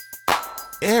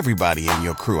Everybody in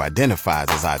your crew identifies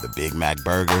as either Big Mac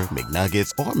Burger,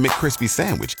 McNuggets, or McCrispy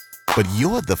Sandwich. But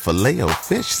you're the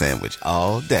Filet-O-Fish Sandwich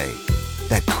all day.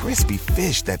 That crispy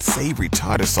fish, that savory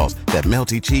tartar sauce, that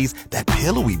melty cheese, that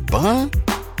pillowy bun.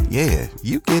 Yeah,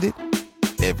 you get it.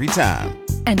 Every time.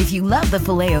 And if you love the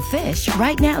Filet-O-Fish,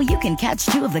 right now you can catch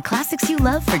two of the classics you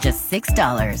love for just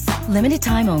 $6. Limited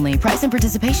time only. Price and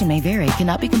participation may vary.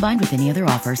 Cannot be combined with any other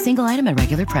offer. Single item at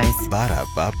regular price.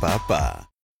 Ba-da-ba-ba-ba.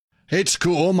 It's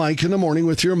cool, Mike in the morning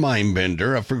with your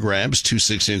Mindbender. Up for grabs, 2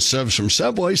 6-inch subs from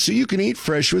Subway so you can eat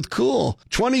fresh with cool.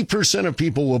 20% of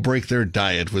people will break their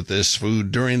diet with this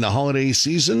food during the holiday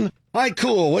season. Hi,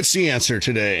 cool. What's the answer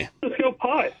today? Let's go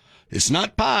pie. It's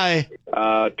not pie.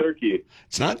 Turkey.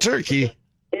 It's not turkey.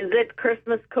 Is it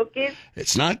Christmas cookies?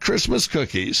 It's not Christmas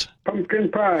cookies. Pumpkin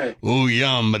pie. Ooh,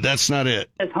 yum, but that's not it.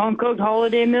 It's home-cooked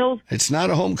holiday meals? It's not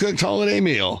a home-cooked holiday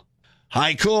meal.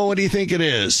 Hi, cool. What do you think it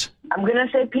is? I'm going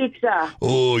to say pizza.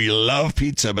 Oh, you love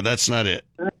pizza, but that's not it.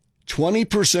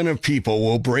 20% of people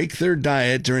will break their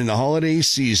diet during the holiday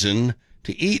season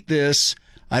to eat this.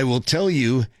 I will tell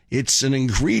you, it's an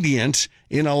ingredient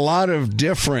in a lot of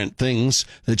different things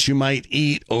that you might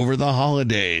eat over the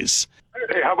holidays.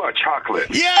 Hey, how about chocolate?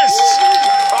 Yes!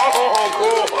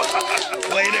 Oh,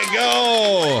 cool. Way to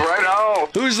go! Right on.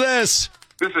 Who's this?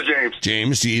 This is James.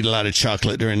 James, do you eat a lot of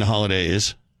chocolate during the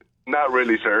holidays? Not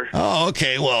really, sir. Oh,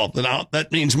 okay. Well, then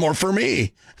that means more for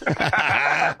me.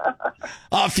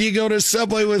 Off you go to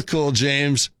Subway with Cool,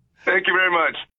 James. Thank you very much.